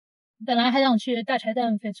本来还想去大柴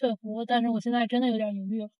旦翡翠湖，但是我现在真的有点犹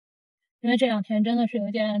豫了，因为这2天真的是有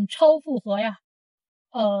点超负荷呀。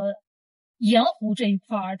盐湖这一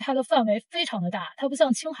块它的范围非常的大，它不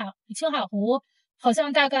像青海湖，好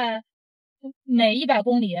像大概每100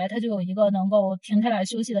公里它就有一个能够停下来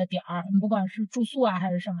休息的点儿，不管是住宿啊还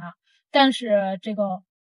是什么。但是这个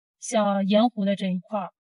像盐湖的这一块，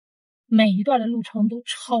每一段的路程都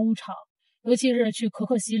超长，尤其是去可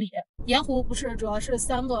可西里。盐湖不是主要是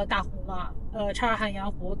3个大湖嘛，察尔汗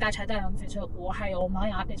盐湖、大柴旦翡翠湖还有芒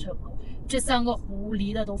崖翡翠湖，这3个湖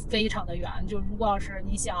离得都非常的远。就如果要是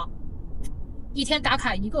你想一天打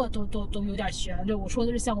卡一个都有点悬，就我说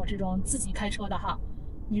的是像我这种自己开车的哈，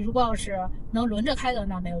你如果要是能轮着开的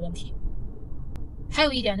那没有问题。还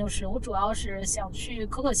有一点就是我主要是想去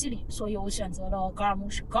可可西里，所以我选择了格尔木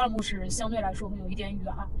市。格尔木市相对来说有一点远，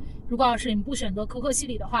如果要是你不选择可可西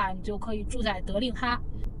里的话，你就可以住在德令哈。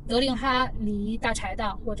德令哈离大柴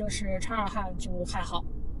旦或者是察尔汗就还好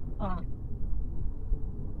啊，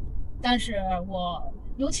但是我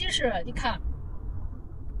尤其是你看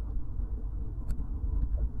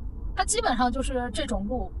它基本上就是这种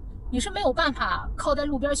路，你是没有办法靠在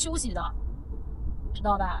路边休息的，知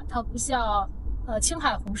道吧？它不像青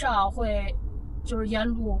海湖上会就是沿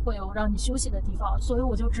路会有让你休息的地方，所以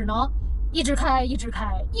我就只能一直开，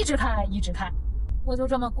我就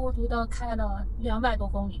这么孤独的开了200多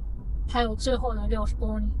公里，还有最后的60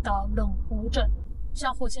公里到冷湖镇。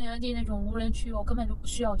像火星原地那种无人区我根本就不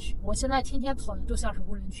需要去，我现在天天跑的就像是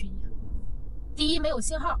无人区一样。第一没有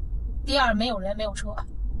信号，第二没有人没有车，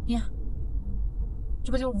你看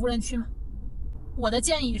这不就是无人区吗？我的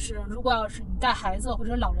建议是，如果要是你带孩子或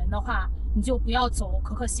者老人的话，你就不要走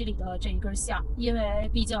可可西里的这一根线，因为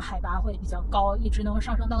毕竟海拔会比较高，一直能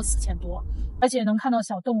上升到4000多，而且能看到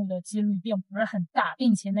小动物的几率并不是很大，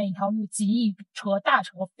并且那一条路极易堵车，大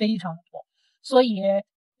车非常多，所以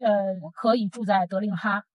可以住在德令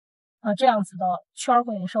哈，这样子的圈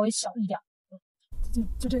会稍微小一点。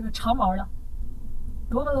就这个长毛的，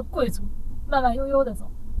多么的贵族，慢慢悠悠的走。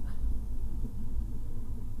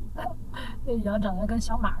这羊长得跟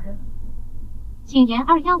小马似的。请沿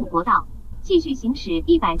215国道继续行驶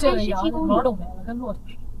137公里。毛都没了，跟骆驼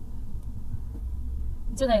似的。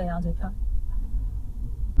就那个羊最漂亮。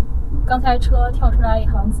刚才车跳出来一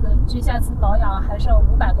行字，距下次保养还剩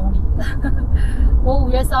500公里。我5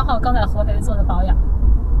月3号刚在合肥做的保养，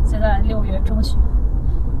现在6月中旬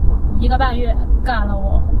，1个半月干了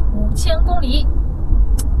我5000公里，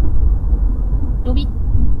牛逼！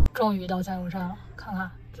终于到加油站了，看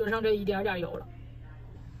看就剩这一点点油了。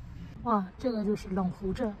哇，这个就是冷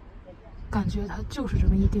湖镇，感觉它就是这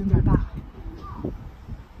么一丁点大，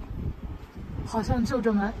好像就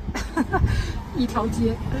这么一条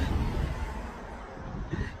街。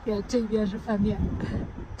这边是饭店，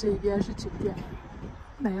这边是酒店，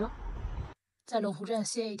没了。在冷湖镇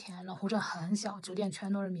歇一天，冷湖镇很小，酒店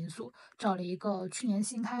全都是民宿，找了一个去年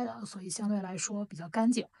新开的，所以相对来说比较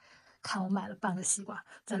干净。看我买了半个西瓜，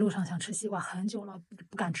在路上想吃西瓜很久了，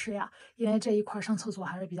不敢吃呀，因为这一块上厕所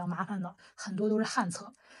还是比较麻烦的，很多都是旱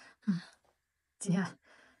厕。今天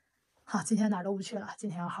哪儿都不去了，今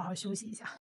天要好好休息一下。